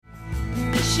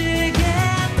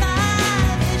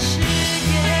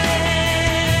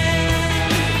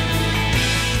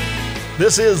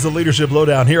This is the Leadership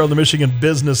Lowdown here on the Michigan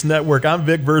Business Network. I'm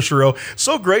Vic Verchereau.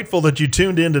 So grateful that you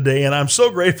tuned in today, and I'm so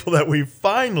grateful that we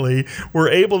finally were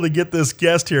able to get this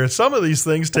guest here. Some of these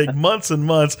things take months and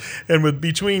months, and with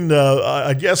between,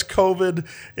 I guess, COVID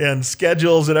and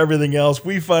schedules and everything else,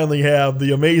 we finally have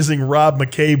the amazing Rob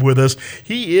McCabe with us.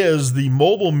 He is the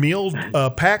Mobile Meal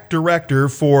Pack Director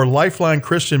for Lifeline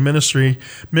Christian Ministry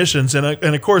Missions. And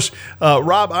of course,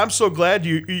 Rob, I'm so glad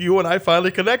you and I finally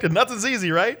connected. Nothing's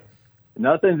easy, right?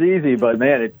 Nothing's easy, but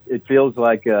man, it feels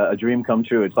like a dream come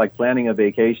true. It's like planning a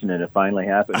vacation and it finally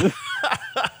happens.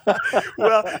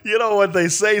 Well, you know what they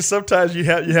say, sometimes you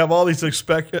have all these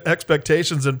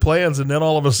expectations and plans, and then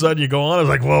all of a sudden you go on, it's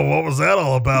like, well, what was that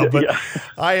all about? But yeah.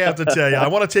 I have to tell you, I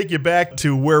want to take you back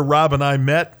to where Rob and I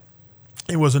met.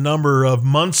 It was a number of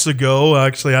months ago,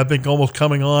 actually, I think almost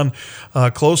coming on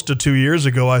close to 2 years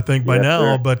ago, I think, by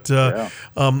now. Sure. But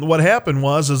what happened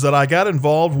is that I got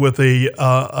involved with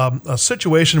a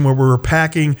situation where we were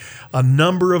packing a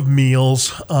number of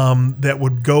meals that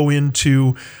would go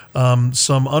into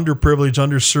some underprivileged,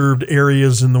 underserved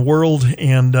areas in the world,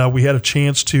 and we had a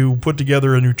chance to put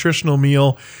together a nutritional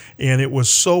meal, and it was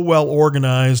so well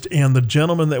organized, and the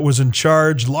gentleman that was in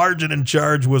charge, large and in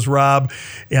charge, was Rob,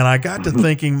 and I got to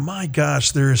thinking, my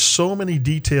gosh, there is so many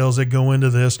details that go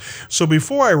into this. So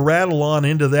before I rattle on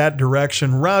into that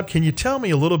direction, Rob, can you tell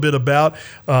me a little bit about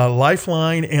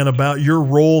Lifeline and about your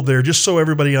role there, just so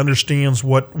everybody understands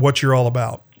what you're all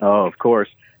about? Oh, of course,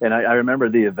 and I remember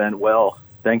the event well.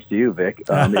 Thanks to you, Vic.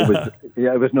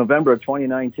 It was November of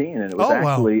 2019, and it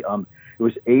was it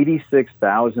was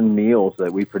 86,000 meals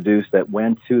that we produced that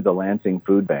went to the Lansing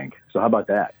Food Bank. So how about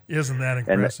that? Isn't that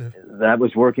impressive? And that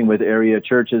was working with area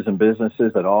churches and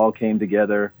businesses that all came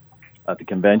together at the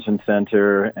convention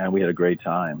center, and we had a great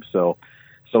time. So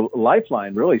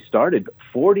Lifeline really started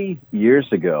 40 years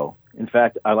ago. In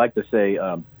fact, I like to say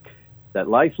that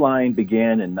Lifeline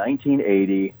began in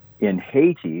 1980 in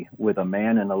Haiti with a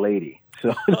man and a lady.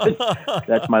 So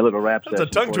that's my little rap session. That's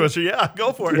a tongue twister. Yeah,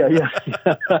 go for it. Yeah.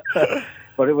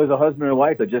 But it was a husband and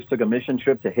wife that just took a mission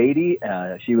trip to Haiti.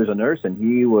 She was a nurse and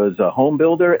he was a home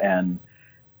builder. And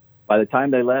by the time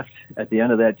they left at the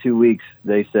end of that 2 weeks,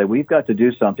 they said, we've got to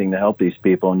do something to help these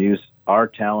people and use our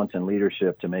talent and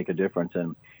leadership to make a difference.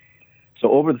 And so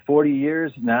over the 40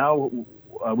 years now,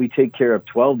 we take care of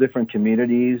 12 different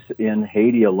communities in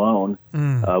Haiti alone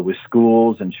with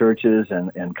schools and churches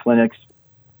and clinics.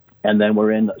 And then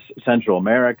we're in Central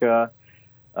America,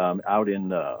 out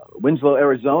in Winslow,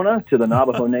 Arizona, to the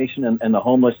Navajo Nation and the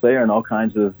homeless there, and all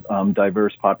kinds of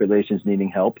diverse populations needing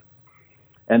help.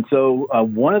 And so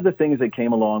one of the things that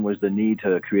came along was the need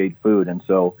to create food. And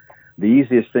so the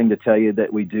easiest thing to tell you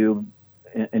that we do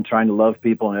in trying to love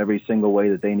people in every single way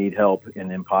that they need help in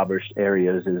impoverished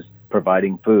areas is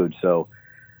providing food. So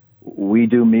we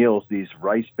do meals, these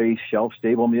rice-based,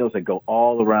 shelf-stable meals that go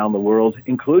all around the world,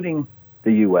 including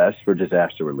the U.S. for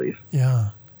disaster relief. Yeah.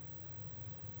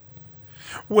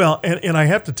 Well, and I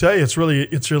have to tell you, it's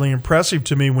really impressive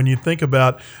to me when you think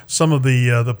about some of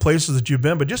the places that you've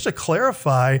been. But just to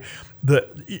clarify,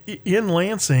 in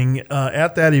Lansing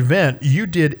at that event, you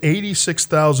did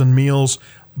 86,000 meals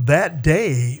that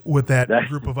day with that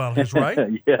group of volunteers,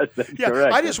 right? Yes, that's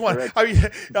correct.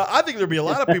 I think there'd be a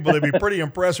lot of people that'd be pretty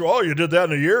impressed. Oh, you did that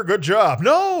in a year? Good job.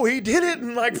 No, he did it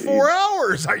in like 4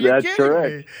 hours. Are you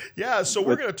kidding me? Yeah, so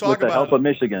we're going to talk about... With the help of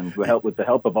Michigan, with the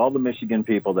help of all the Michigan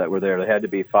people that were there. There had to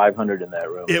be 500 in that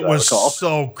room. It was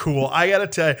so cool. I got to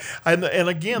tell you. And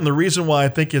again, the reason why I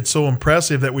think it's so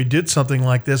impressive that we did something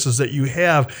like this is that you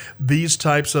have these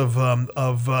types of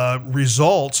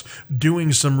results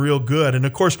doing some real good. And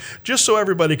of course, just so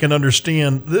everybody can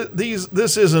understand,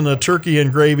 this isn't a turkey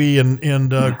and gravy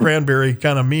and cranberry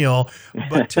kind of meal.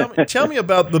 But tell me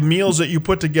about the meals that you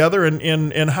put together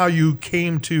and how you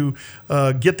came to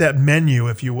get that menu,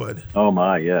 if you would. Oh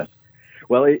my, yes.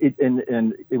 Well,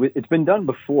 it's been done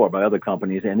before by other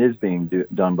companies and is being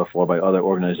done before by other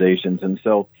organizations, and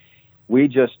so we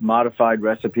just modified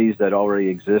recipes that already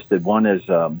existed. One is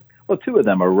two of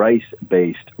them are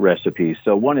rice-based recipes.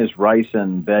 So one is rice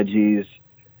and veggies,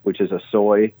 which is a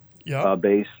soy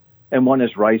base, and one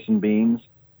is rice and beans.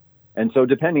 And so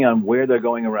depending on where they're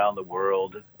going around the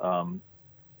world,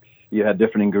 you have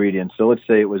different ingredients. So let's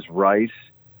say it was rice,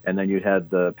 and then you'd have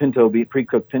the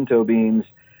pre-cooked pinto beans,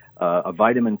 a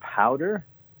vitamin powder,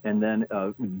 and then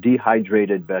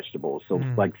dehydrated vegetables, so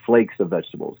like flakes of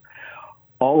vegetables.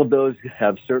 All of those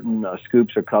have certain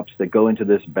scoops or cups that go into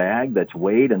this bag that's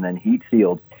weighed and then heat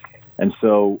sealed. And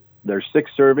so there's 6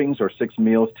 servings or 6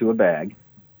 meals to a bag,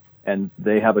 and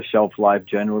they have a shelf life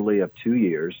generally of 2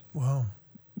 years. Wow.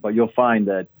 But you'll find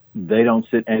that they don't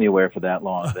sit anywhere for that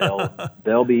long.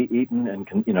 They'll be eaten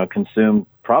and consumed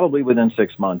probably within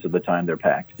 6 months of the time they're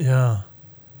packed. Yeah.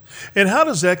 And how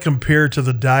does that compare to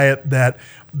the diet that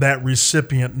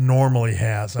recipient normally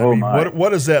has? I mean, what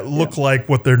does that look like,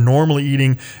 what they're normally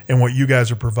eating and what you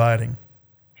guys are providing?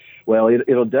 Well,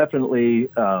 it'll definitely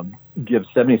give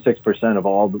 76% of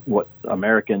all what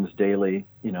Americans daily,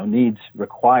 needs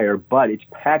require, but it's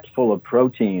packed full of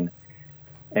protein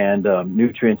and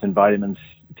nutrients and vitamins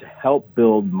to help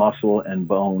build muscle and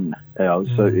bone.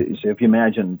 So if you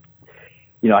imagine,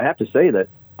 I have to say that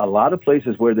a lot of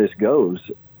places where this goes,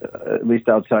 at least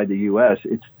outside the U.S.,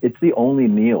 it's the only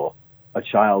meal a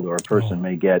child or a person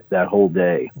may get that whole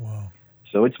day. Wow.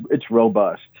 So it's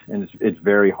robust and it's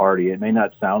very hearty. It may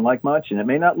not sound like much and it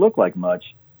may not look like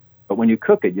much, but when you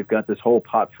cook it, you've got this whole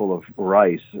pot full of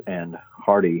rice and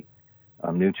hearty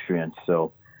nutrients.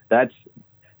 So that's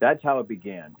how it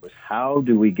began, was how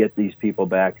do we get these people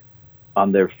back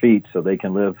on their feet so they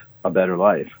can live a better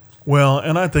life? Well,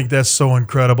 and I think that's so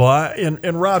incredible.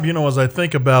 And Rob, as I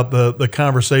think about the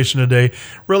conversation today,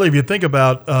 really, if you think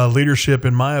about leadership,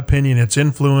 in my opinion, it's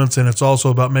influence, and it's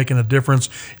also about making a difference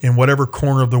in whatever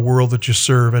corner of the world that you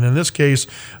serve. And in this case,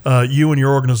 you and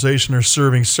your organization are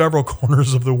serving several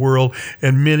corners of the world,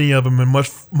 and many of them in much,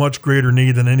 much greater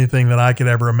need than anything that I could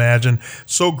ever imagine.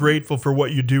 So grateful for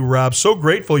what you do, Rob. So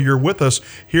grateful you're with us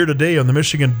here today on the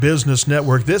Michigan Business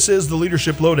Network. This is the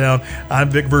Leadership Lowdown. I'm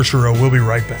Vic Verchereau. We'll be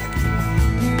right back.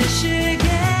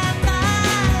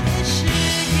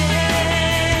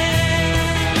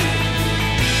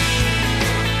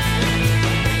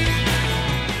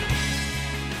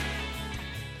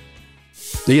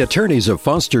 The attorneys of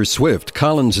Foster Swift,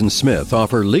 Collins & Smith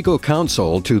offer legal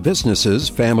counsel to businesses,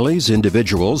 families,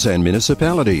 individuals, and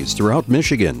municipalities throughout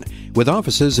Michigan, with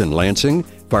offices in Lansing,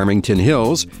 Farmington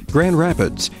Hills, Grand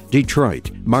Rapids,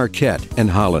 Detroit, Marquette, and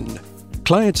Holland.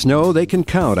 Clients know they can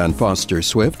count on Foster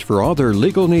Swift for all their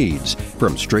legal needs,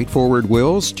 from straightforward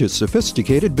wills to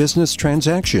sophisticated business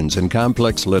transactions and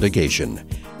complex litigation.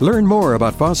 Learn more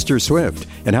about Foster Swift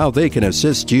and how they can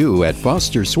assist you at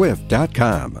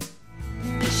fosterswift.com.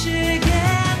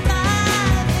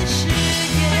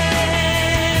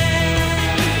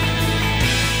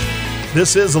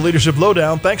 This is the Leadership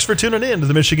Lowdown. Thanks for tuning in to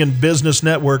the Michigan Business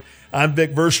Network. I'm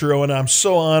Vic Verchereau, and I'm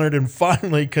so honored and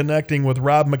finally connecting with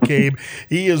Rob McCabe.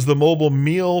 He is the Mobile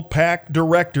Meal Pack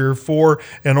Director for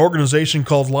an organization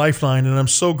called Lifeline, and I'm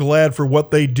so glad for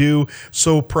what they do,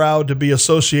 so proud to be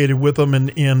associated with them,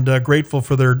 and grateful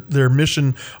for their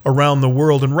mission around the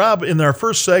world. And Rob, in our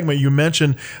first segment, you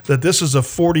mentioned that this is a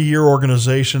 40-year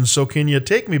organization, so can you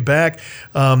take me back?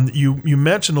 You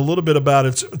mentioned a little bit about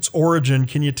its origin.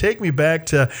 Can you take me back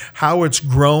to how it's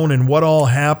grown and what all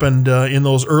happened in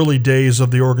those early days of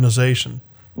the organization?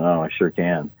 Oh, I sure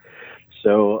can.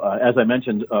 So, as I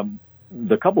mentioned,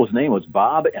 the couple's name was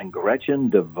Bob and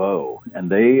Gretchen DeVoe, and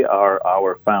they are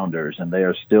our founders, and they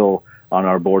are still on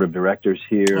our board of directors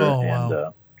here,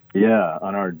 and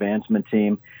on our advancement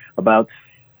team. About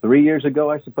 3 years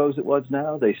ago, I suppose it was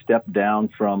now, they stepped down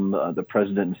from the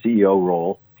president and CEO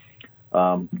role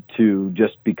to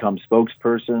just become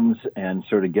spokespersons and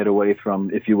sort of get away from,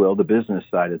 if you will, the business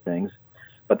side of things.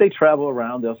 But they travel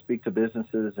around. They'll speak to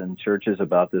businesses and churches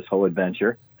about this whole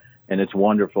adventure, and it's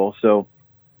wonderful. So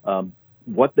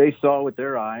what they saw with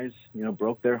their eyes,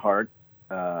 broke their heart.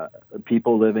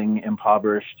 People living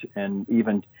impoverished, and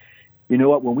even,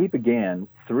 when we began,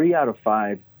 3 out of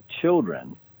 5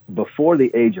 children before the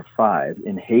age of 5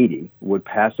 in Haiti would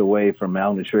pass away from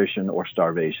malnutrition or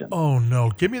starvation. Oh, no.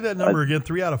 Give me that number again.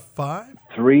 3 out of 5?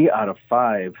 3 out of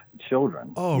 5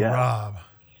 children. Oh, yes. Rob.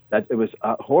 It was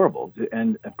horrible.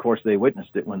 And, of course, they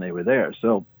witnessed it when they were there.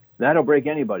 So that'll break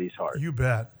anybody's heart. You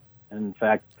bet. And in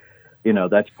fact,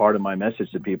 that's part of my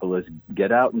message to people is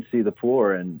get out and see the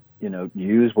poor and,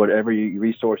 use whatever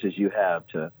resources you have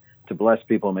to bless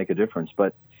people and make a difference.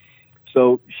 But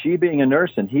so she being a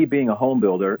nurse and he being a home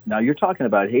builder, now you're talking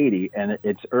about Haiti, and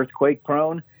it's earthquake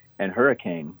prone and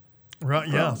hurricane. Right.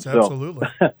 Yes, absolutely.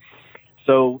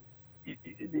 So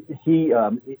he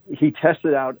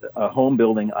tested out a home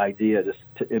building idea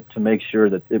to make sure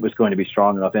that it was going to be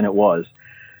strong enough, and it was.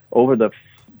 Over the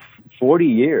 40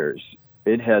 years,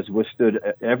 it has withstood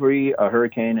every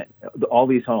hurricane, all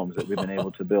these homes that we've been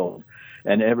able to build,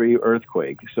 and every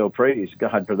earthquake. So praise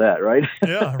God for that, right?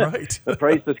 Yeah, right.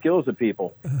 Praise the skills of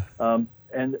people.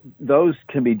 And those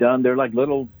can be done. They're like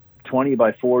little 20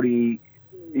 by 40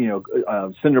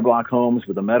 cinder block homes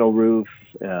with a metal roof,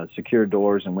 secure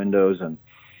doors and windows, and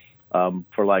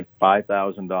for like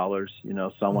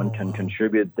 $5,000, someone can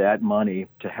contribute that money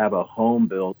to have a home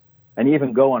built. and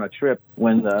even go on a trip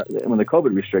when the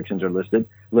COVID restrictions are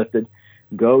lifted.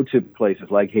 Go to places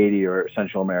like Haiti or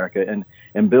Central America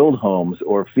and build homes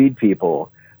or feed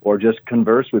people or just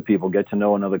converse with people, get to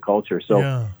know another culture.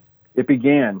 So It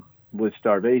began with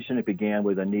starvation. It began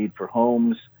with a need for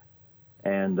homes.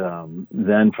 And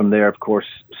then from there, of course,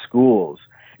 schools.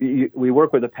 We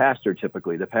work with a pastor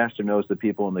typically. The pastor knows the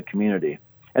people in the community.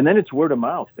 And then it's word of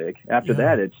mouth, Vic. After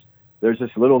that, there's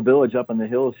this little village up in the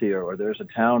hills here, or there's a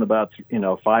town about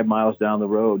 5 miles down the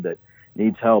road that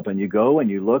needs help. And you go and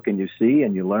you look and you see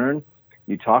and you learn.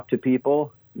 You talk to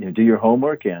people. You do your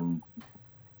homework. And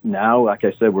now, like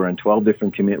I said, we're in 12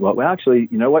 different communities. Well, actually,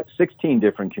 16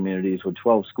 different communities with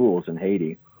 12 schools in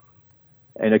Haiti.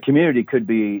 And a community could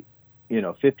be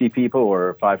 50 people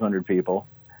or 500 people.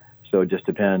 So it just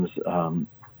depends. And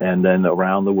then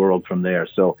around the world from there.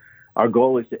 So our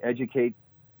goal is to educate,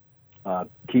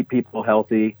 keep people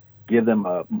healthy, give them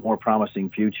a more promising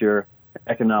future,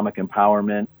 economic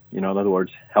empowerment, in other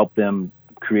words, help them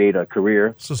create a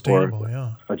career. Sustainable,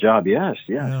 a job. Yes.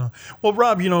 Yeah. Well,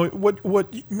 Rob,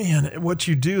 what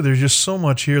you do, there's just so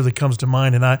much here that comes to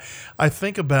mind. And I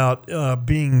think about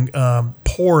being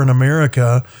poor in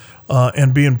America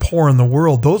and being poor in the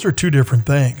world. Those are two different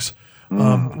things.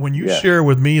 When you share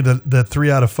with me that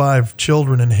 3 out of 5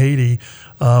 children in Haiti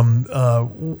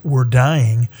were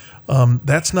dying,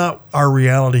 that's not our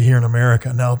reality here in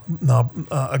America. Now,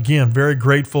 again, very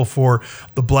grateful for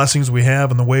the blessings we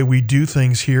have and the way we do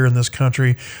things here in this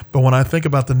country. But when I think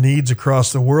about the needs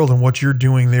across the world and what you're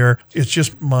doing there, it's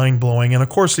just mind blowing. And of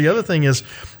course, the other thing is,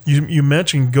 you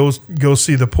mentioned go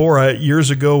see the poor.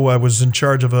 Years ago, I was in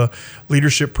charge of a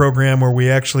leadership program where we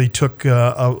actually took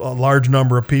a large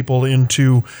number of people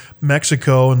into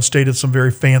Mexico and stayed at some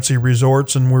very fancy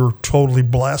resorts, and we were totally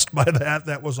blessed by that.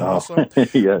 That was awesome.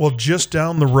 Yes. Well, just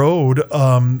down the road,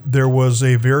 there was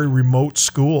a very remote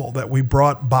school that we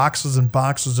brought boxes and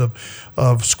boxes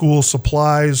of school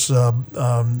supplies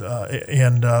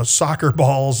and soccer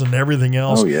balls and everything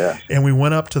else. Oh, yeah. And we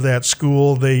went up to that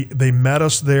school. They met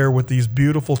us there with these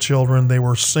beautiful children. They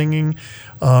were singing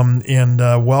and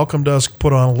welcomed us,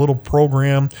 put on a little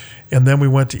program. And then we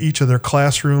went to each of their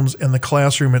classrooms, and the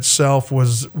classroom itself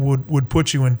would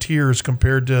put you in tears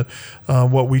compared to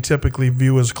what we typically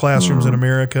view as classrooms in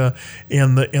America.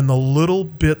 And the little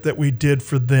bit that we did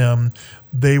for them,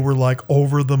 they were like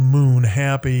over the moon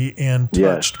happy and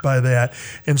touched by that.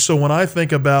 And so when I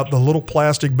think about the little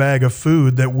plastic bag of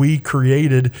food that we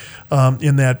created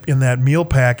in that meal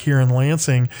pack here in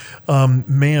Lansing,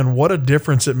 man, what a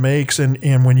difference it makes.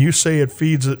 And when you say it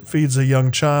feeds a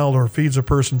young child or feeds a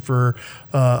person for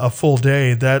a full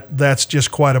day, that's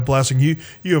just quite a blessing. You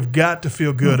have got to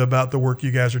feel good about the work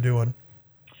you guys are doing.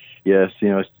 Yes,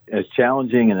 as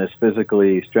challenging and as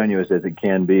physically strenuous as it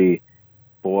can be,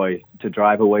 boy, to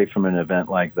drive away from an event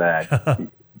like that,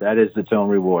 that is its own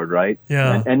reward, right?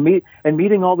 Yeah. And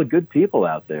meeting all the good people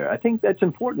out there. I think that's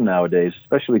important nowadays,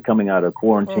 especially coming out of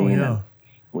quarantine. Oh, yeah.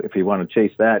 And if you want to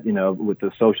chase that, with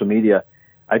the social media,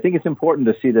 I think it's important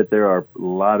to see that there are a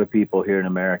lot of people here in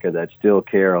America that still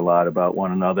care a lot about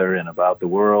one another and about the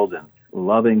world, and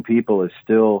loving people is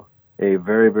still a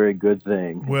very, very good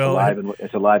thing. Well,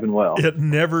 it's alive and well. It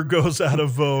never goes out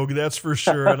of vogue, that's for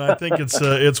sure. And I think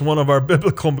it's one of our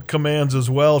biblical commands as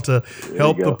well to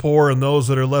help the poor and those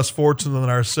that are less fortunate than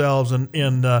ourselves.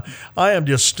 And I am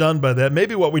just stunned by that.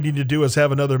 Maybe what we need to do is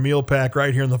have another meal pack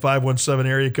right here in the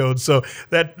 517 area code. So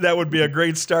that would be a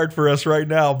great start for us right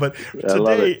now. But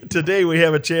today we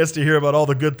have a chance to hear about all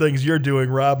the good things you're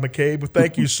doing, Rob McCabe.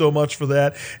 Thank you so much for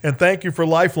that. And thank you for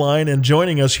Lifeline and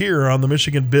joining us here on the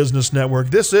Michigan Business Network.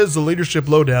 This is the Leadership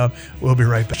Lowdown. We'll be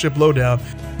right back. Leadership Lowdown.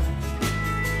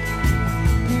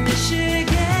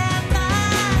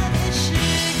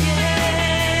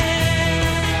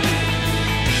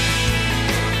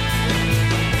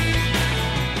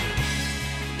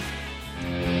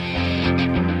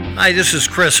 Hi, this is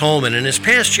Chris Holman, and as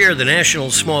past chair of the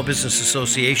National Small Business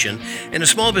Association and a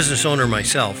small business owner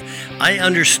myself, I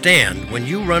understand when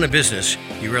you run a business,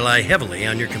 you rely heavily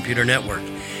on your computer network.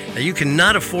 Now, you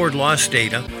cannot afford lost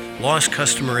data, lost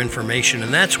customer information,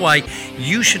 and that's why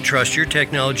you should trust your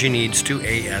technology needs to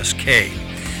ASK.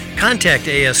 Contact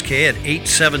ASK at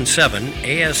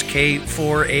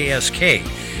 877-ASK-4ASK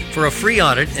for a free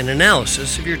audit and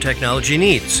analysis of your technology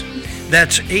needs.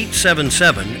 That's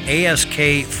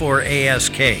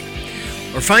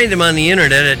 877-ASK-4ASK. Or find them on the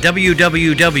internet at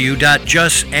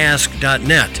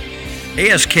www.justask.net.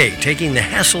 ASK, taking the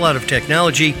hassle out of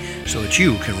technology so that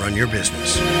you can run your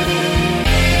business.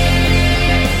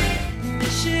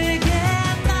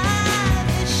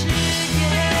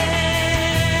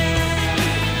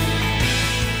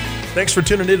 Thanks for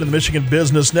tuning in to the Michigan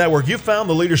Business Network. You found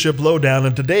the Leadership Lowdown,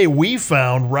 and today we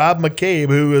found Rob McCabe,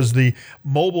 who is the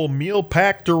Mobile Meal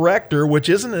Pack Director, which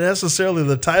isn't necessarily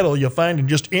the title you'll find in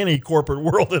just any corporate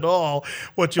world at all.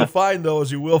 What you'll find, though,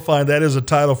 is you will find that is a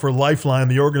title for Lifeline,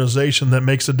 the organization that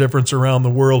makes a difference around the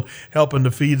world, helping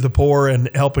to feed the poor and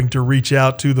helping to reach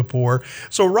out to the poor.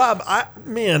 So, Rob,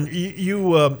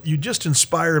 you just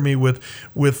inspire me with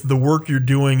the work you're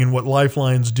doing and what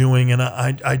Lifeline's doing, and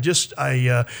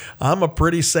I'm a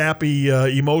pretty sappy,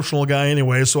 emotional guy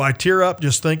anyway, so I tear up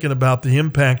just thinking about the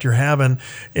impact you're having.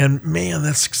 And man,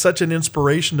 that's such an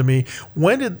inspiration to me.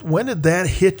 When did that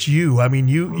hit you? I mean,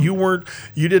 you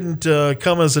didn't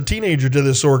come as a teenager to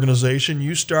this organization.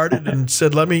 You started and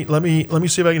said, "Let me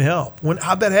see if I can help."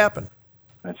 How'd that happen?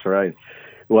 That's right.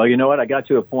 Well, you know what? I got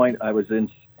to a point. I was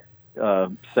in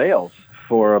sales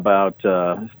for about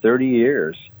 30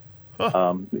 years.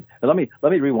 Let me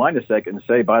rewind a second and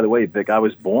say, by the way, Vic, I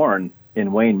was born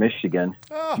in Wayne, Michigan.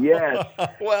 Oh. Yes.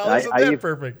 Well, isn't that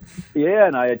perfect? Yeah,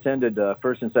 and I attended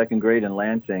first and second grade in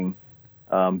Lansing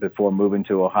before moving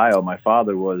to Ohio. My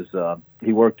father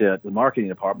he worked at the marketing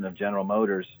department of General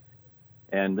Motors,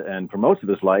 and for most of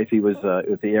his life he was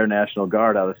with the Air National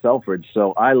Guard out of Selfridge.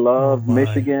 So I love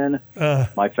Michigan.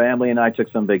 My family and I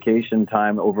took some vacation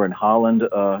time over in Holland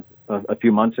a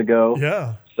few months ago.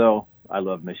 Yeah. So I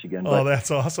love Michigan. Oh,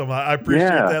 that's awesome. I appreciate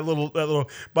that little.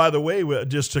 By the way,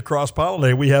 just to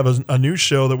cross-pollinate, we have a new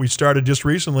show that we started just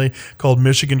recently called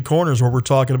Michigan Corners, where we're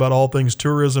talking about all things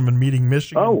tourism and meeting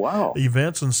Michigan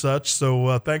events and such.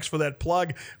 So thanks for that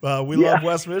plug. We love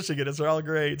West Michigan. It's all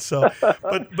great. So,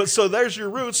 but so there's your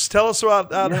roots. Tell us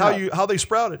about how they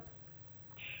sprouted.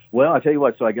 Well, I'll tell you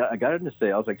what. So I got into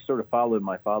sales. I sort of followed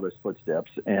my father's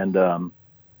footsteps, and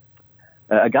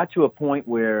I got to a point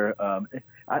where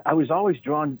I was always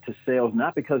drawn to sales,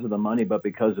 not because of the money, but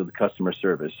because of the customer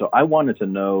service. So I wanted to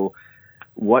know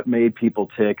what made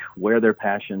people tick, where their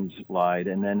passions lied.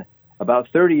 And then about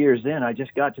 30 years in, I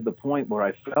just got to the point where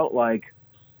I felt like,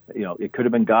 it could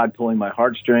have been God pulling my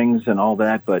heartstrings and all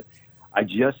that. But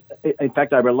in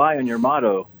fact, I rely on your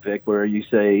motto, Vic, where you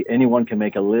say, anyone can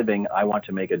make a living. I want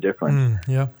to make a difference.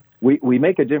 Yeah. We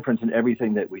make a difference in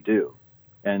everything that we do.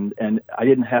 And I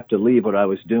didn't have to leave what I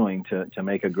was doing to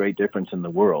make a great difference in the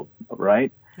world,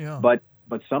 right? Yeah. But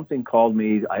something called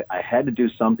me. I had to do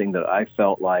something that I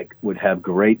felt like would have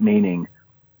great meaning,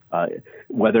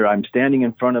 whether I'm standing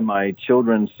in front of my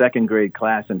children's second grade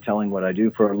class and telling what I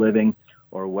do for a living,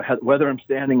 or whether I'm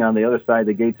standing on the other side of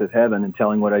the gates of heaven and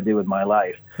telling what I do with my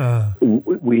life.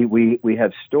 We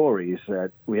have stories,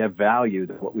 that we have value,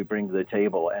 that what we bring to the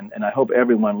table. And I hope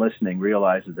everyone listening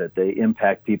realizes that they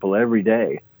impact people every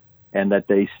day and that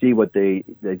they see what they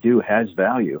do has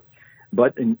value.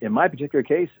 But in my particular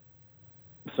case,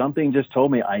 something just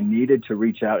told me I needed to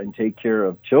reach out and take care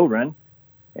of children.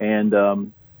 And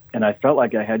I felt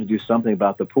like I had to do something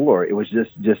about the poor. It was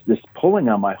just this pulling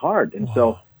on my heart. And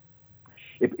so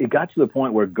it got to the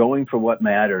point where going for what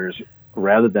matters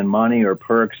rather than money or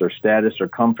perks or status or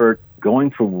comfort,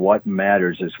 going for what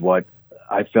matters is what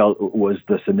I felt was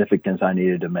the significance I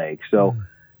needed to make. So,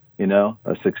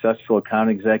 a successful account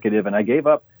executive, and I gave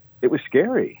up. It was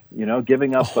scary,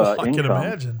 giving up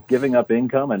giving up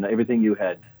income and everything you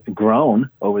had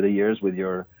grown over the years with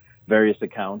your various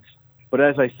accounts. But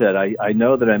as I said, I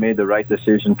know that I made the right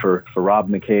decision for Rob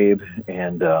McCabe,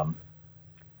 and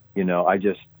I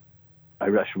just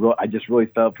really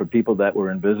felt for people that were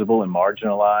invisible and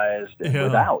marginalized and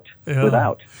without.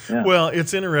 Yeah. Well,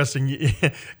 it's interesting.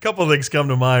 A couple of things come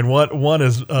to mind. One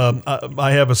is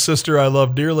I have a sister I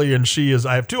love dearly, and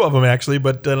I have two of them actually,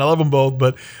 and I love them both.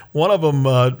 But one of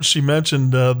them, she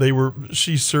mentioned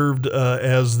she served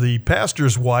as the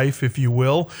pastor's wife, if you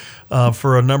will,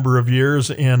 for a number of years,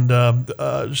 and her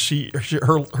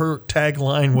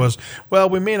tagline was, "Well,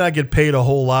 we may not get paid a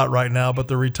whole lot right now, but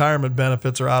the retirement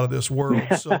benefits are out of this world."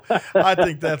 So I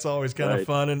think that's always kind of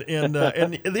fun. And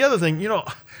the other thing,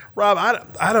 Rob,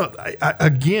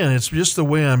 again, it's just the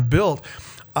way I'm built.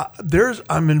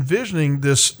 I'm envisioning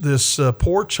this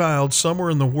poor child somewhere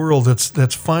in the world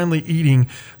that's finally eating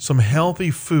some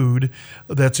healthy food,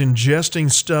 that's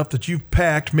ingesting stuff that you've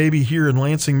packed maybe here in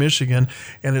Lansing, Michigan,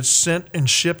 and it's sent and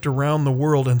shipped around the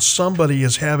world, and somebody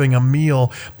is having a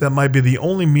meal that might be the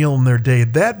only meal in their day.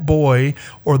 That boy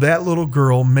or that little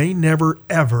girl may never,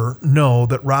 ever know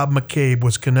that Rob McCabe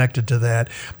was connected to that,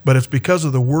 but it's because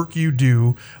of the work you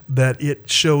do that it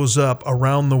shows up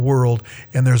around the world,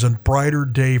 and there's a brighter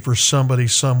day day for somebody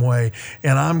some way.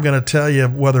 And I'm going to tell you,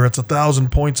 whether it's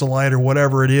 1,000 points of light or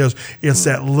whatever it is, it's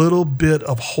that little bit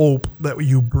of hope that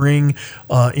you bring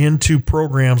into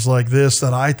programs like this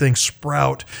that I think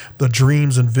sprout the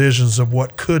dreams and visions of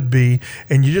what could be.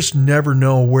 And you just never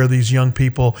know where these young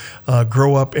people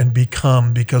grow up and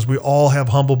become, because we all have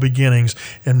humble beginnings.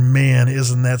 And man,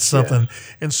 isn't that something?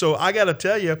 Yeah. And so I got to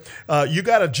tell you, you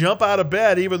got to jump out of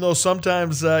bed, even though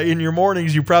sometimes in your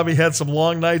mornings you probably had some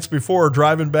long nights before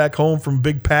driving back home from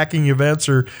big packing events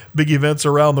or big events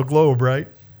around the globe, right?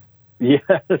 Yes,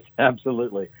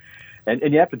 absolutely.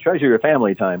 And you have to treasure your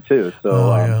family time too.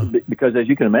 So because as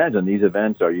you can imagine, these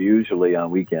events are usually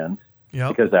on weekends.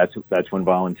 Yep. Because that's when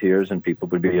volunteers and people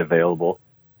would be available.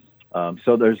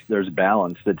 So there's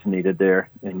balance that's needed there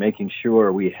in making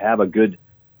sure we have a good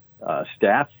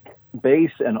staff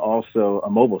base, and also a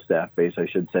mobile staff base, I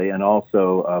should say, and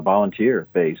also a volunteer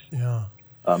base. Yeah.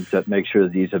 To make sure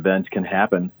that these events can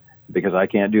happen, because I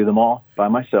can't do them all by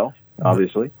myself,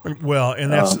 obviously. Well,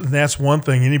 and that's one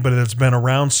thing. Anybody that's been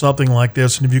around something like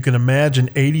this, and if you can imagine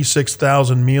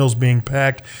 86,000 meals being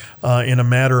packed in a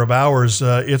matter of hours,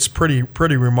 it's pretty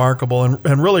remarkable.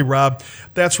 And really, Rob,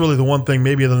 that's really the one thing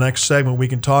maybe in the next segment we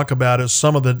can talk about is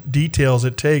some of the details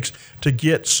it takes to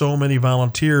get so many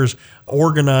volunteers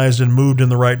organized and moved in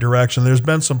the right direction. There's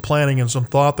been some planning and some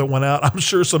thought that went out. I'm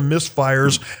sure some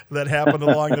misfires that happened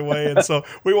along the way. And so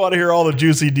we want to hear all the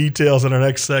juicy details in our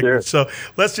next segment. Sure. So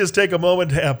let's just take a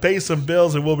moment to pay some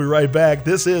bills, and we'll be right back.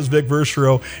 This is Vic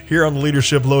Verchereau here on the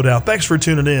Leadership Lowdown. Thanks for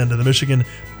tuning in to the Michigan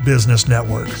Business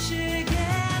Network.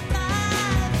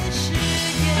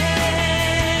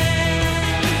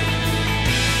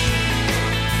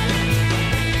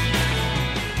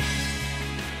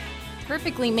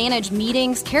 Perfectly managed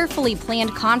meetings, carefully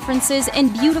planned conferences,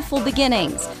 and beautiful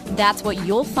beginnings. That's what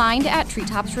you'll find at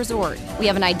Treetops Resort. We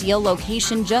have an ideal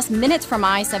location just minutes from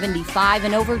I-75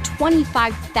 and over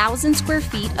 25,000 square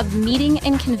feet of meeting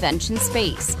and convention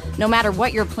space. No matter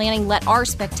what you're planning, let our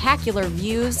spectacular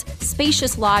views,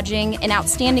 spacious lodging, and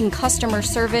outstanding customer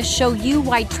service show you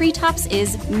why Treetops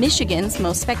is Michigan's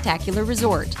most spectacular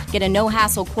resort. Get a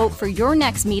no-hassle quote for your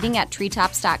next meeting at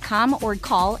treetops.com or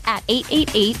call at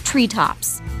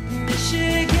 888-TREETOPS.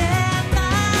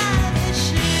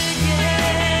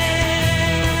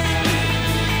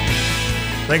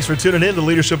 Thanks for tuning in to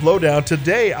Leadership Lowdown.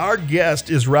 Today, our guest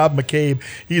is Rob McCabe.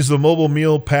 He's the Mobile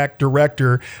Meal Pack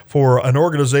Director for an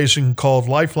organization called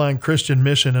Lifeline Christian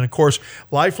Mission. And of course,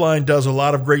 Lifeline does a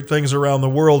lot of great things around the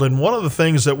world. And one of the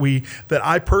things that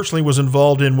I personally was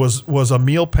involved in was a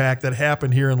meal pack that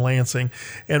happened here in Lansing.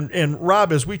 And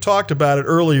Rob, as we talked about it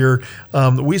earlier,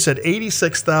 we said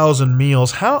 86,000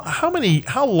 meals.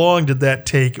 How long did that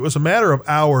take? It was a matter of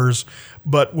hours.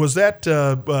 But was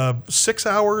that 6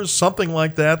 hours, something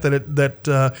like that?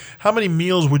 How many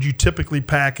meals would you typically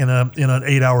pack in an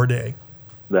 8-hour day?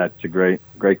 That's a great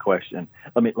question.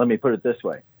 Let me put it this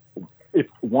way: if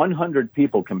 100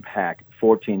 people can pack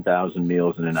 14,000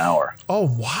 meals in an hour.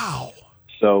 Oh wow!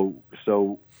 So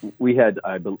we had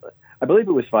I believe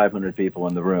it was 500 people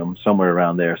in the room, somewhere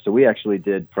around there. So we actually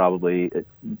did probably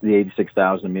the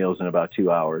 86,000 meals in about 2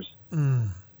 hours. Yeah,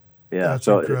 that's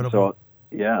incredible.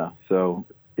 So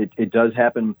it does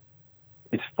happen.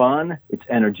 It's fun, it's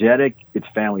energetic, it's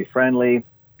family friendly,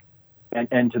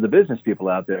 and to the business people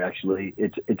out there, actually,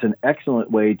 it's an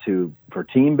excellent way for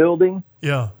team building.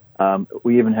 Yeah.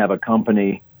 We even have a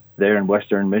company there in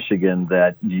Western Michigan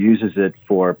that uses it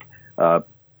for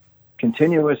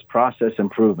continuous process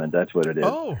improvement. That's what it is.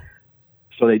 Oh.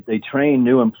 So they train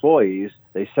new employees.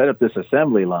 They set up this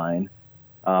assembly line.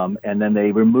 And then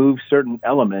they remove certain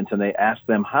elements and they ask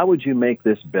them, how would you make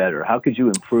this better? How could you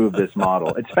improve this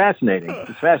model? It's fascinating.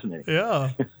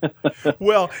 Yeah.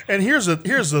 Well, and here's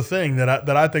the thing that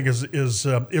I think is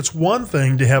it's one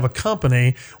thing to have a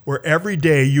company where every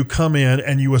day you come in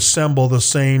and you assemble the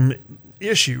same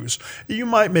issues. You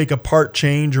might make a part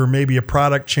change or maybe a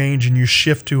product change and you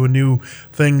shift to a new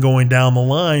thing going down the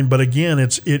line. But again,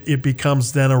 it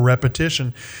becomes then a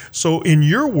repetition. So in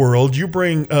your world, you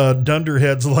bring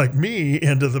dunderheads like me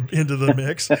into the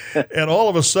mix, and all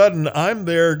of a sudden I'm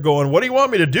there going, "What do you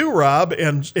want me to do, Rob?"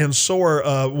 And so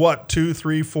are 2,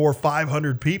 3, 4,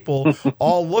 500 people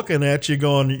all looking at you,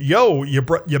 going, "Yo, you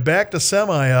backed a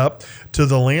semi up to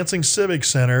the Lansing Civic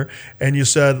Center, and you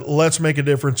said, let's make a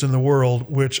difference in the world,"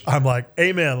 which I'm like,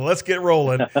 amen, let's get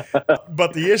rolling.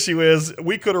 But the issue is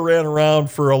we could have ran around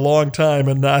for a long time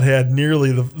and not had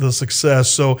nearly the success.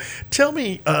 So tell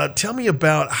me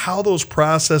about how those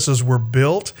processes were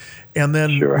built, and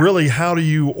then really how do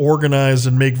you organize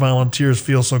and make volunteers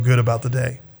feel so good about the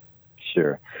day?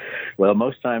 Sure. Well,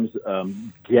 most times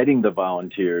getting the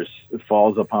volunteers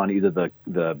falls upon either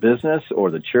the business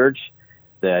or the church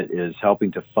that is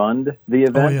helping to fund the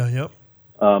event. Oh, yeah, yep.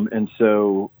 And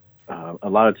so a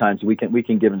lot of times we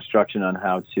can give instruction on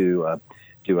how to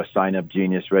do a Sign Up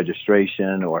Genius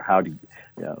registration, or how to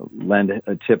lend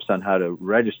tips on how to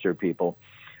register people.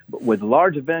 But with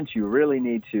large events, you really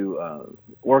need to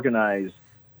organize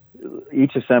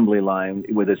each assembly line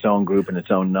with its own group and its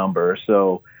own number.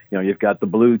 So, you've got the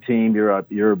blue team,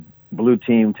 your blue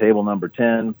team, table number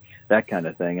 10, that kind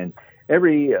of thing. And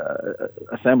every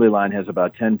assembly line has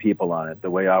about 10 people on it, the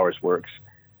way ours works.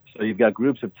 So you've got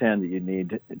groups of 10 that you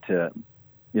need to,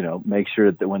 make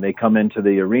sure that when they come into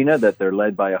the arena that they're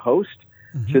led by a host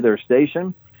to their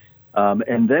station.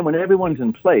 And then when everyone's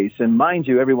in place, and mind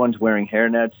you, everyone's wearing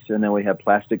hairnets, and then we have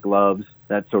plastic gloves,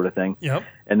 that sort of thing. Yep.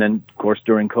 And then, of course,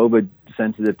 during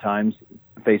COVID-sensitive times,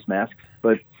 face masks.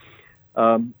 But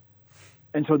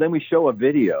and so then we show a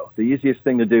video. The easiest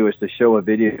thing to do is to show a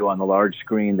video on the large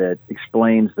screen that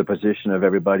explains the position of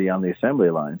everybody on the assembly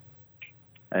line.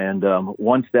 And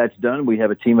once that's done, we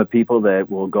have a team of people that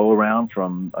will go around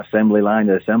from assembly line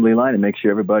to assembly line and make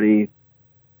sure everybody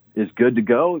is good to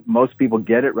go. Most people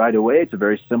get it right away. It's a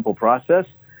very simple process.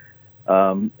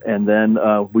 And then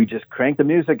we just crank the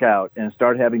music out and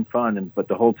start having fun. But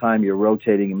the whole time you're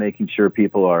rotating and making sure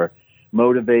people are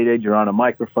motivated. You're on a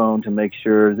microphone to make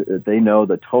sure that they know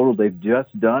the total they've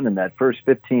just done in that first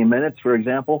 15 minutes, for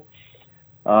example.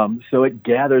 So it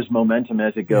gathers momentum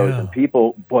as it goes. And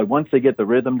people, once they get the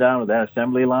rhythm down with that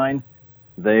assembly line,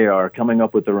 they are coming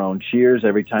up with their own cheers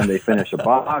every time they finish a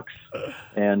box.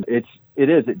 And it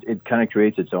kind of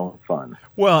creates its own fun.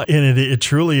 Well, and it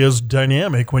truly is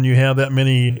dynamic when you have that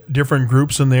many different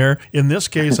groups in there. In this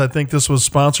case, I think this was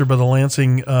sponsored by the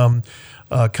Lansing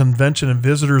Convention and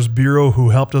Visitors Bureau, who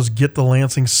helped us get the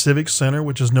Lansing Civic Center,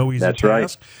 which is no easy task.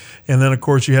 Right. And then, of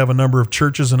course, you have a number of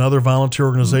churches and other volunteer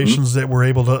organizations that were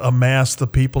able to amass the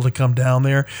people to come down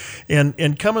there.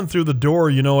 And coming through the door,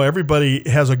 everybody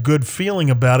has a good feeling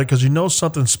about it because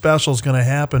something special is going to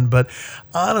happen. But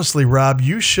honestly, Rob,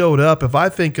 you showed up. If I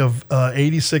think of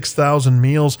 86,000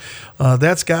 meals,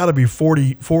 that's got to be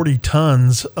 40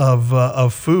 tons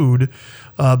of food.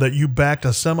 That you backed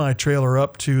a semi-trailer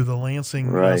up to the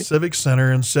Lansing Civic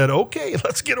Center and said, okay,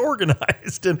 let's get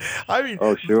organized. And I mean,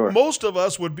 most of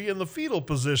us would be in the fetal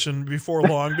position before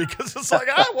long because it's like,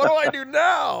 what do I do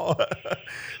now?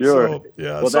 Sure.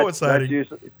 So, so exciting.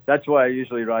 That's why I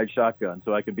usually ride shotgun,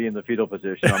 so I can be in the fetal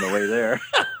position on the way there.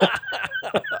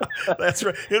 That's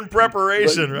right. In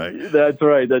preparation, right? That's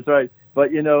right.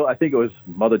 But, I think it was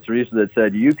Mother Teresa that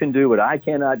said, you can do what I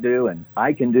cannot do, and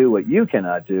I can do what you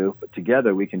cannot do, but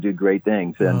together we can do great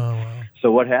things. And so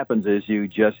what happens is you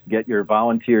just get your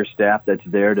volunteer staff that's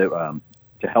there to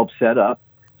help set up.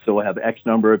 So we'll have X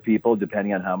number of people,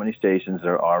 depending on how many stations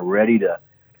there are, ready to.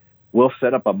 We'll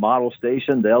set up a model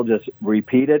station. They'll just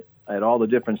repeat it at all the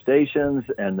different stations,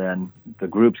 and then the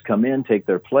groups come in, take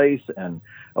their place, and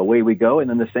away we go. And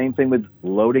then the same thing with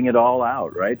loading it all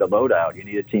out, right? The load out. You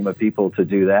need a team of people to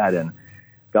do that. And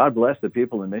God bless the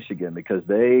people in Michigan because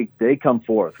they come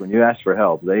forth. When you ask for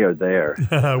help, they are there.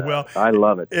 Well, I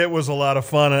love it. It was a lot of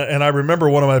fun. And I remember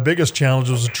one of my biggest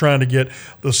challenges was trying to get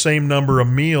the same number of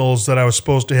meals that I was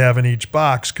supposed to have in each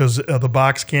box because the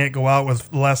box can't go out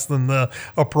with less than the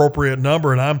appropriate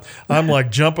number. And I'm like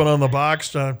jumping on the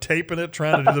box, taping it,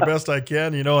 trying to do the best I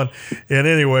can, And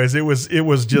anyways, it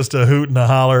was just a hoot and a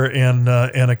holler. And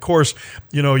of course,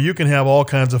 you can have all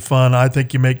kinds of fun. I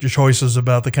think you make your choices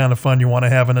about the kind of fun you want to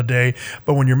have in a day,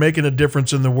 but when you're making a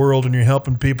difference in the world and you're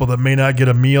helping people that may not get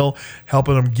a meal,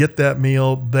 helping them get that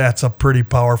meal, that's a pretty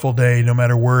powerful day, no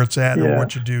matter where it's at or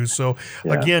what you do. So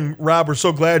again, Rob, we're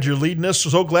so glad you're leading us,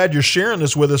 so glad you're sharing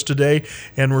this with us today,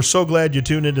 and we're so glad you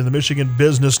tuned into the Michigan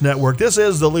Business Network. This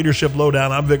is the Leadership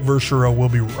Lowdown. I'm Vic Verchereau. We'll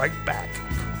be right back.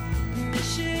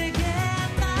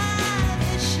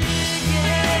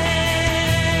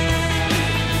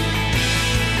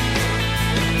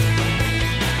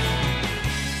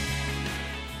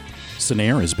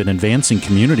 Sanair has been advancing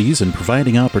communities and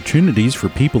providing opportunities for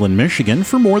people in Michigan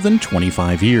for more than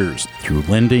 25 years. Through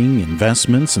lending,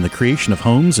 investments, and the creation of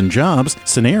homes and jobs,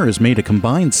 Sanair has made a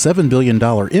combined $7 billion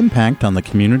impact on the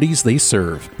communities they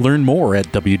serve. Learn more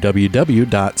at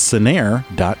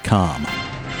www.sanair.com.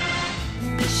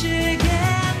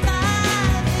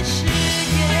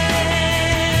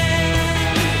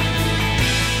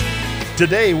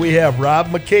 Today we have Rob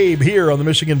McCabe here on the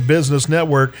Michigan Business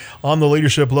Network on the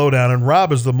Leadership Lowdown. And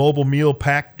Rob is the Mobile Meal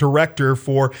Pack Director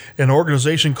for an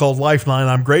organization called Lifeline.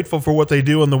 I'm grateful for what they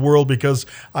do in the world because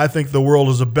I think the world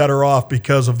is better off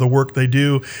because of the work they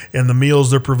do and the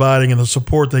meals they're providing and the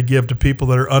support they give to people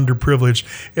that are underprivileged.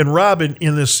 And Rob,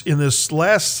 in this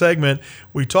last segment,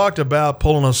 we talked about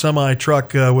pulling a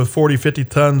semi-truck with 40, 50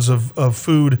 tons of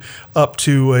food up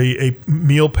to a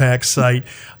meal pack site.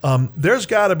 There's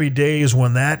got to be days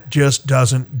when that just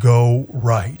doesn't go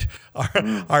right.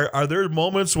 Are there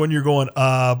moments when you're going,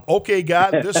 okay,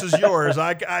 God, this is yours.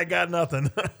 I got nothing.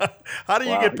 How do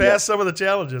you get past some of the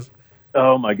challenges?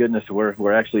 Oh my goodness,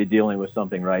 we're actually dealing with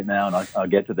something right now, and I'll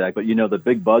get to that. But the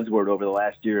big buzzword over the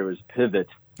last year was pivot,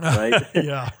 right?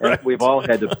 Yeah, right. And we've all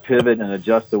had to pivot and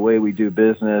adjust the way we do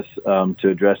business to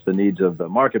address the needs of the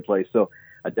marketplace. So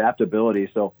adaptability.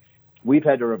 So we've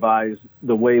had to revise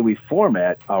the way we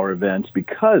format our events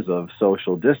because of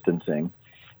social distancing.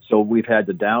 So we've had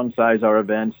to downsize our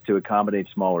events to accommodate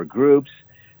smaller groups.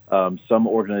 Some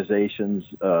organizations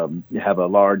have a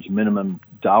large minimum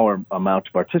dollar amount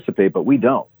to participate, but we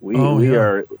don't.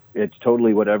 It's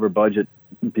totally whatever budget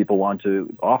people want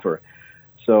to offer.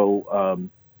 So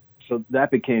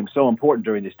that became so important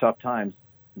during these tough times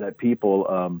that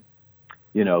people,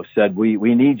 said,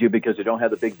 we need you because we don't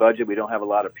have the big budget. We don't have a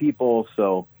lot of people.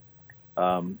 So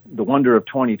the wonder of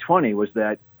 2020 was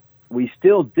that we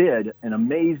still did an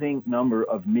amazing number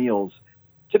of meals.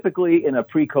 Typically, in a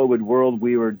pre-COVID world,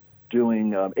 we were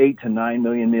doing 8 to 9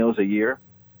 million meals a year.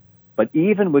 But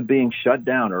even with being shut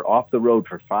down or off the road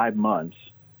for 5 months,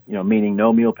 meaning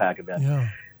no meal pack events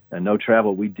and no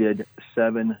travel, we did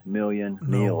 7 million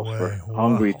meals for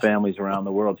hungry families around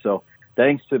the world. So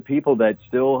thanks to people that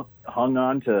still hung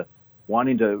on to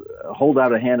wanting to hold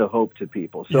out a hand of hope to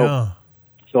people. So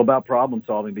about problem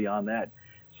solving beyond that.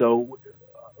 So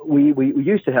we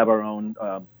used to have our own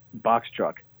box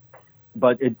truck.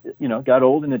 But it, got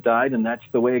old and it died, and that's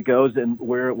the way it goes. And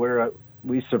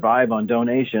we survive on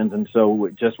donations, and so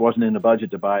it just wasn't in the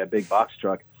budget to buy a big box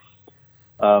truck.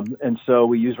 And so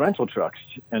we use rental trucks.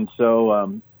 And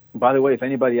so, by the way, if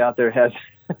anybody out there has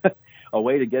a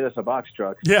way to get us a box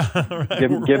truck, right.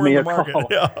 give me a call.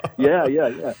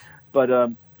 Yeah.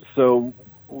 But so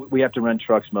we have to rent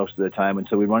trucks most of the time, and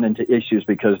so we run into issues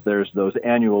because there's those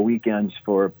annual weekends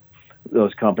for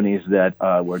those companies that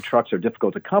where trucks are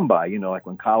difficult to come by, like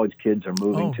when college kids are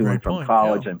moving to and from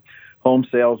college and home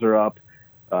sales are up,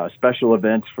 special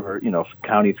events for,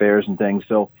 county fairs and things.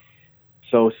 So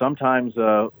sometimes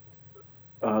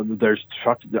there's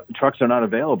trucks are not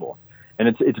available. And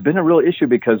it's been a real issue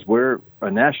because we're a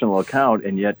national account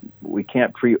and yet we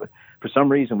can't for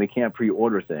some reason we can't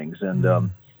pre-order things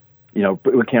and,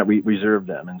 we can't reserve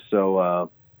them. And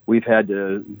so, we've had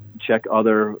to check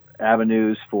other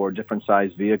avenues for different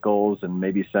size vehicles and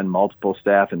maybe send multiple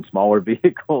staff in smaller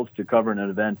vehicles to cover an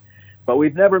event. But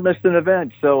we've never missed an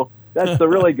event, so that's the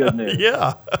really good news.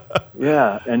 Yeah.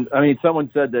 And, someone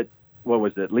said that, what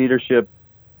was it, leadership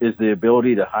is the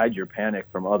ability to hide your panic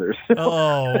from others.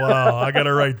 Oh, wow. I got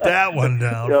to write that one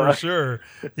down for sure.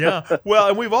 Yeah. Well,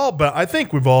 and I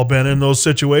think we've all been in those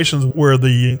situations where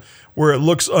it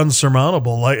looks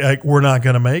unsurmountable, like we're not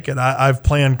going to make it. I've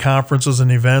planned conferences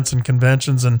and events and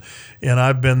conventions, and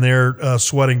I've been there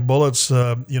sweating bullets,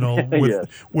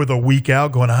 with a week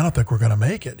out going, I don't think we're going to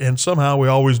make it. And somehow we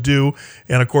always do.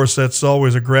 And, of course, that's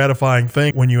always a gratifying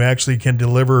thing when you actually can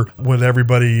deliver with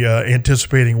everybody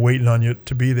anticipating, waiting on you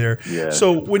to be there. Yeah.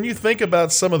 So when you think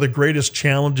about some of the greatest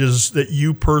challenges that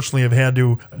you personally have had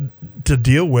to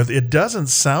deal with, it doesn't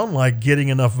sound like getting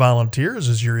enough volunteers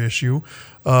is your issue.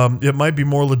 It might be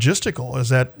more logistical. Is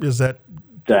that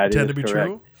tend to be correct.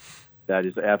 True? That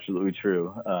is absolutely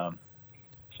true.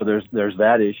 So there's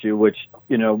that issue, which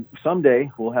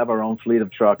someday we'll have our own fleet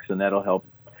of trucks, and that'll help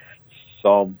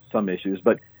solve some issues.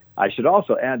 But I should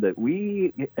also add that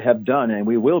we have done, and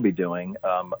we will be doing,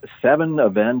 7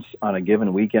 events on a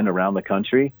given weekend around the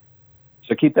country.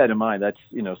 So keep that in mind. That's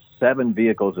 7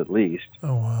 vehicles at least.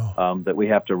 Oh wow! That we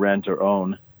have to rent or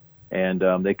own. And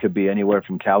they could be anywhere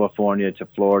from California to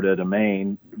Florida to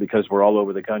Maine because we're all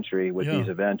over the country with these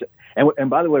events. And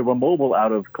by the way, we're mobile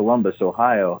out of Columbus,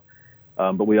 Ohio,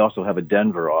 but we also have a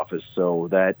Denver office so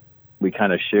that we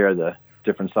kind of share the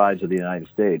different sides of the United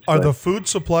States. Are the food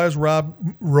supplies,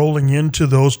 Rob, rolling into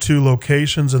those 2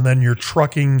 locations and then you're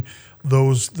trucking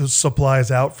the supplies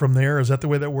out from there? Is that the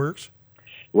way that works?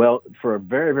 Well, for a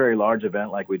very, very large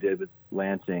event like we did with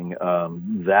Lansing,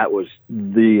 that was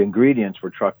the ingredients were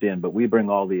trucked in, but we bring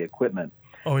all the equipment.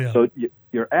 Oh, yeah. So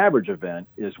your average event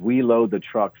is we load the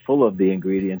truck full of the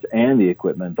ingredients and the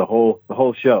equipment. The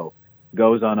whole show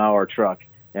goes on our truck,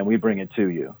 and we bring it to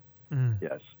you.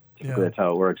 Yes. Typically, Yeah. that's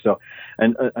how it works. So,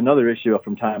 and another issue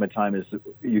from time to time is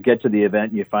you get to the event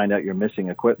and you find out you're missing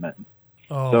equipment.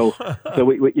 Oh. So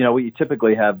we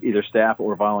typically have either staff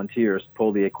or volunteers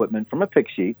pull the equipment from a pick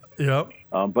sheet. Yep.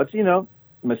 But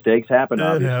mistakes happen, It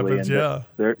obviously. happens, and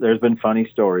yeah. there's been funny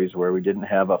stories where we didn't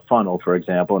have a funnel, for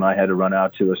example, and I had to run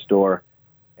out to a store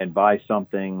and buy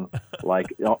something like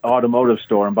automotive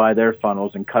store and buy their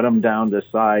funnels and cut them down to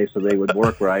size so they would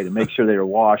work right and make sure they were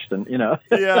washed and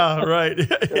Yeah, right.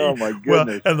 Oh my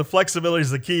goodness. Well, and the flexibility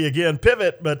is the key again.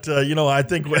 Pivot, but I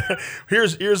think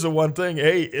here's the one thing.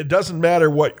 Hey, it doesn't matter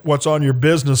what's on your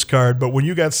business card, but when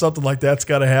you got something like that's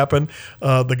got to happen,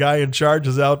 the guy in charge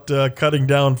is out cutting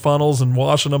down funnels and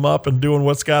washing them up and doing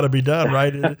what's got to be done.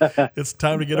 Right? It's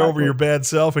time to get over your bad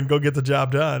self and go get the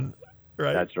job done.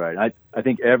 Right. That's right. I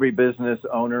think every business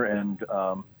owner and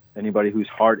anybody whose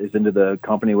heart is into the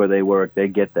company where they work, they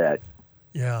get that.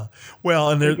 Yeah. Well,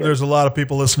 and there's a lot of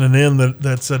people listening in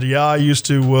that said, yeah, I used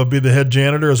to be the head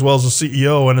janitor as well as the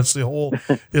CEO, and it's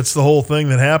the whole thing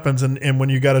that happens. And when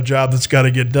you got a job that's got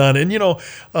to get done, and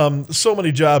so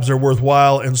many jobs are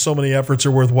worthwhile and so many efforts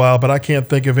are worthwhile, but I can't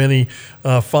think of any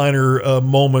finer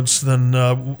moments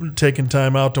than taking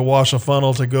time out to wash a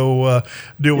funnel to go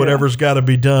do whatever's got to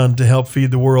be done to help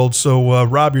feed the world. So,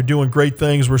 Rob, you're doing great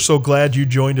things. We're so glad you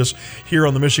joined us here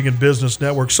on the Michigan Business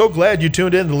Network. So glad you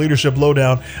tuned in to Leadership Lowdown.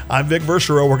 I'm Vic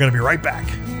Verchereau. We're going to be right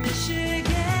back.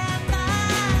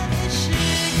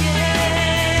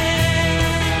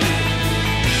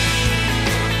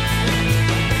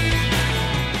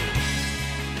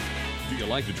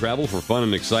 Like to travel for fun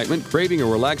and excitement, craving a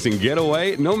relaxing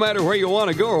getaway? No matter where you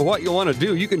want to go or what you want to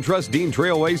do, you can trust Dean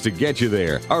Trailways to get you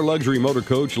there. Our luxury motor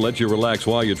coach lets you relax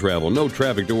while you travel. No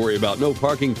traffic to worry about, no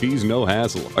parking fees, no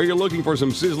hassle. Are you looking for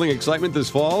some sizzling excitement this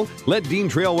fall? Let Dean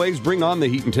Trailways bring on the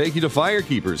heat and take you to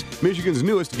Firekeepers, Michigan's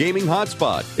newest gaming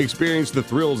hotspot. Experience the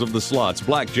thrills of the slots,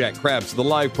 blackjack, craps, the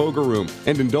live poker room,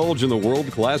 and indulge in the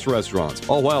world-class restaurants,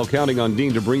 all while counting on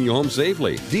Dean to bring you home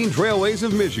safely. Dean Trailways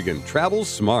of Michigan. Travel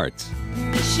smart.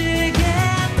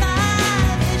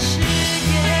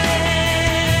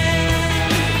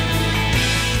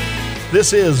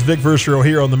 This is Vic Verchereau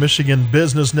here on the Michigan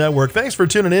Business Network. Thanks for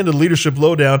tuning in to Leadership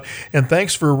Lowdown, and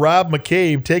thanks for Rob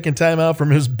McCabe taking time out from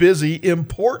his busy,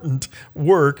 important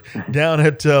work down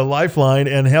at Lifeline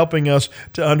and helping us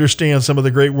to understand some of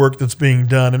the great work that's being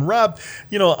done. And Rob,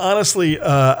 honestly,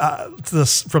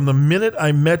 from the minute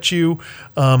I met you,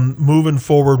 moving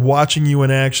forward, watching you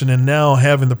in action, and now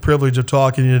having the privilege of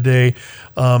talking to you today,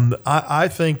 I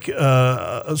think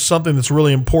something that's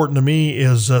really important to me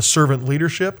is servant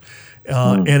leadership.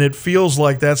 And it feels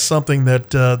like that's something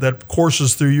that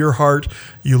courses through your heart.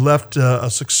 You left a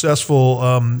successful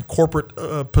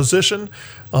corporate position,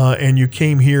 and you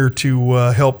came here to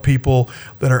help people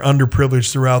that are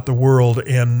underprivileged throughout the world.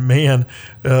 And man,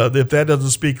 if that doesn't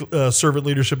speak servant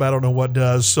leadership, I don't know what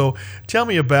does. So tell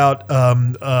me about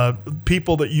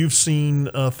people that you've seen,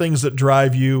 things that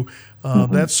drive you.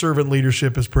 That servant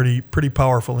leadership is pretty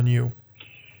powerful in you.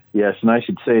 Yes, and I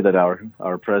should say that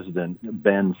our president,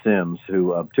 Ben Sims,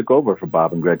 who took over for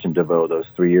Bob and Gretchen DeVoe those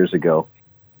 3 years ago,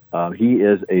 he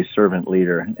is a servant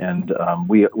leader, and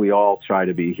we all try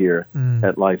to be here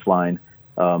at Lifeline.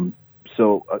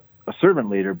 So a servant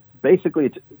leader,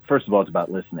 basically, first of all, it's about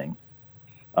listening.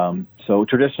 So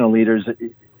traditional leaders,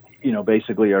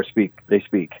 basically they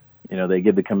speak. They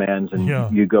give the commands, and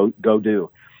you go do.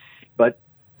 But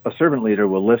a servant leader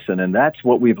will listen, and that's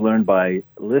what we've learned by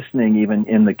listening even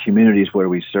in the communities where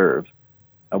we serve.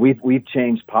 We've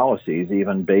changed policies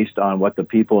even based on what the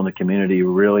people in the community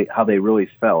how they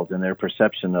really felt and their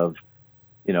perception of,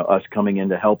 us coming in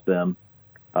to help them,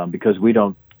 because we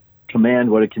don't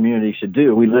command what a community should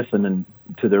do. We listen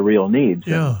to their real needs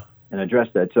and address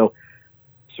that. So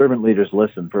servant leaders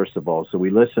listen, first of all. So we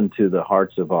listen to the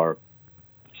hearts of our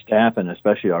staff and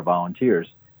especially our volunteers.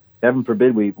 Heaven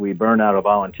forbid we burn out a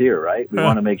volunteer, right? We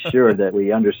want to make sure that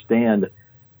we understand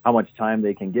how much time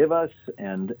they can give us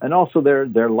and also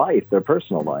their life, their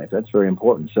personal life. That's very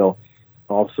important. So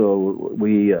also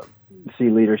we see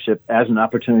leadership as an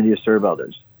opportunity to serve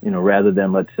others, rather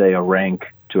than, let's say, a rank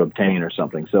to obtain or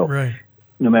something. So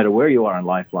no matter where you are in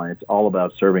Lifeline, it's all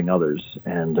about serving others.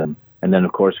 And then,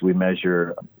 of course, we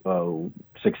measure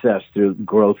success through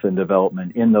growth and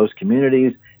development in those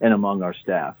communities and among our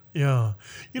staff. Yeah.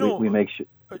 We make sure.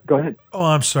 Go ahead. Oh,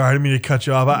 I'm sorry. I didn't mean to cut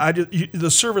you off.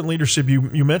 The servant leadership,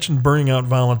 you mentioned burning out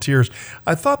volunteers.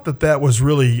 I thought that was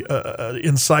really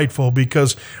insightful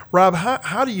because, Rob,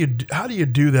 how do you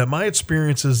do that? My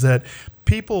experience is that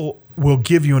people will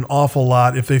give you an awful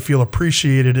lot if they feel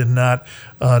appreciated and not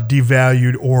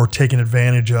devalued or taken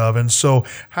advantage of. And so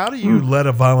how do you let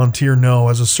a volunteer know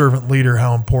as a servant leader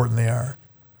how important they are?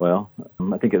 Well,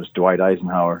 I think it was Dwight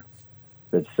Eisenhower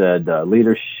that said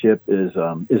leadership is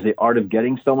the art of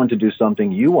getting someone to do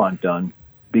something you want done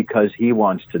because he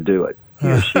wants to do it. He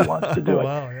or she wants to do it.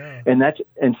 Wow, yeah. And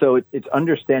so it's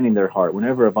understanding their heart.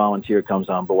 Whenever a volunteer comes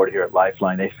on board here at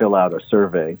Lifeline, they fill out a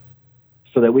survey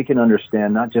so that we can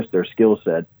understand not just their skill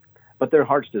set, but their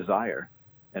heart's desire.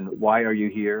 And why are you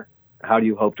here? How do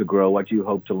you hope to grow? What do you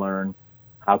hope to learn?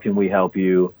 How can we help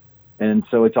you? And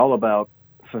so it's all about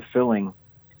fulfilling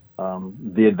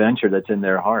the adventure that's in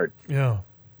their heart. Yeah.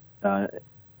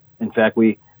 In fact,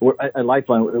 we're at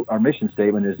Lifeline, our mission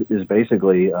statement is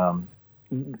basically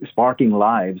sparking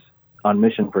lives on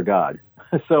mission for God.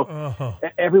 So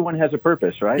everyone has a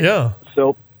purpose, right? Yeah.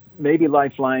 So maybe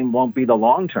Lifeline won't be the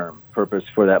long-term purpose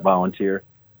for that volunteer,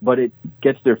 but it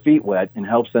gets their feet wet and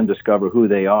helps them discover who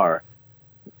they are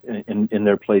in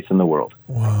their place in the world.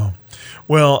 Wow.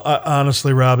 Well,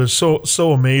 honestly, Rob, it's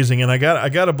so amazing, and I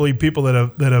got to believe people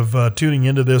that have tuning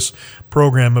into this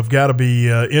program have got to be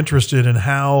interested in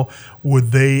how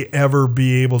would they ever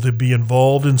be able to be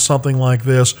involved in something like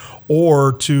this,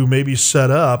 or to maybe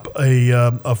set up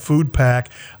a food pack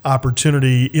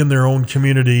opportunity in their own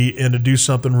community and to do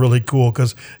something really cool,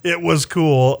 because it was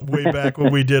cool way back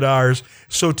when we did ours.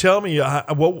 So tell me,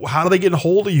 how do they get a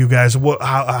hold of you guys?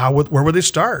 Where would they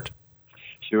start?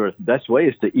 Sure. The best way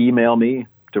is to email me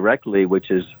directly,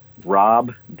 which is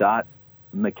rob.mccabe,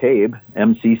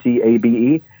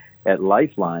 MCCABE,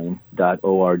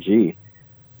 @lifeline.org.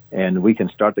 And we can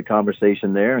start the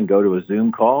conversation there and go to a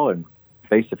Zoom call and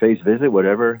face-to-face visit,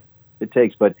 whatever it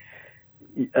takes. But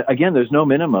again, there's no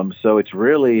minimum, so it's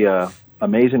really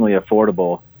amazingly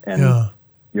affordable. And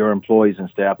your employees and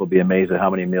staff will be amazed at how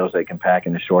many meals they can pack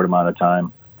in a short amount of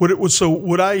time.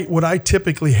 Would I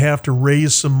typically have to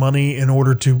raise some money in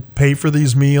order to pay for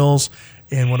these meals,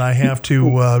 and would I have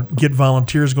to get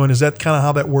volunteers going? Is that kind of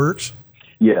how that works?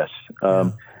 Yes.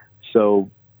 So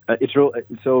it's real.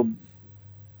 So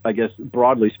I guess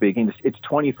broadly speaking, it's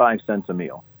 25 cents a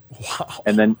meal. Wow.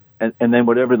 And then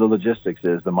whatever the logistics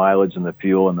is, the mileage and the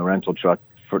fuel and the rental truck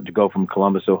to go from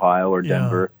Columbus, Ohio, or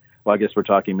Denver. Well, I guess we're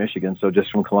talking Michigan, so just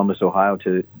from Columbus, Ohio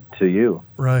to you.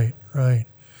 Right.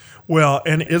 Well,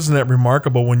 and isn't that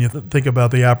remarkable when you think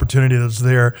about the opportunity that's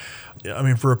there? I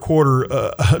mean, for a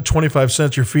quarter, 25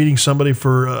 cents, you're feeding somebody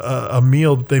for a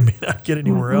meal that they may not get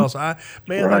anywhere else.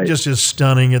 That just is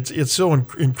stunning. It's so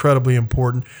incredibly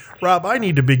important. Rob, I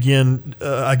need to begin,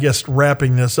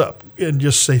 wrapping this up and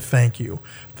just say thank you.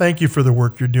 Thank you for the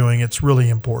work you're doing. It's really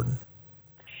important.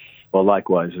 Well,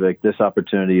 likewise, Vic. This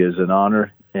opportunity is an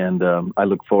honor, and I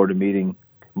look forward to meeting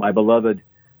my beloved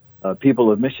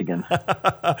people of Michigan.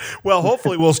 Well,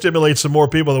 hopefully we'll stimulate some more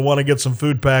people that want to get some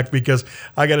food packed, because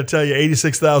I got to tell you,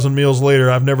 86,000 meals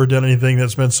later, I've never done anything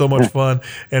that's been so much fun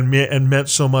and meant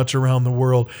so much around the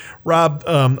world. Rob,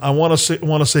 I want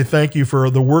to say thank you for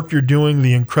the work you're doing,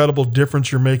 the incredible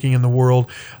difference you're making in the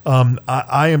world.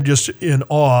 I am just in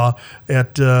awe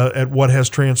at what has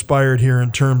transpired here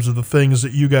in terms of the things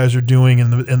that you guys are doing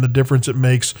and the difference it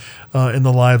makes in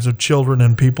the lives of children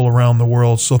and people around the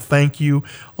world. So thank you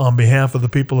on behalf of the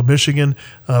people of Michigan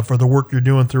for the work you're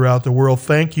doing throughout the world.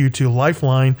 Thank you to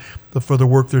Lifeline for the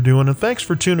work they're doing. And thanks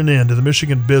for tuning in to the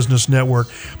Michigan Business Network.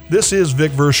 This is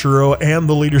Vic Verchereau and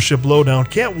the Leadership Lowdown.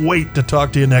 Can't wait to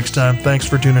talk to you next time. Thanks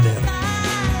for tuning in.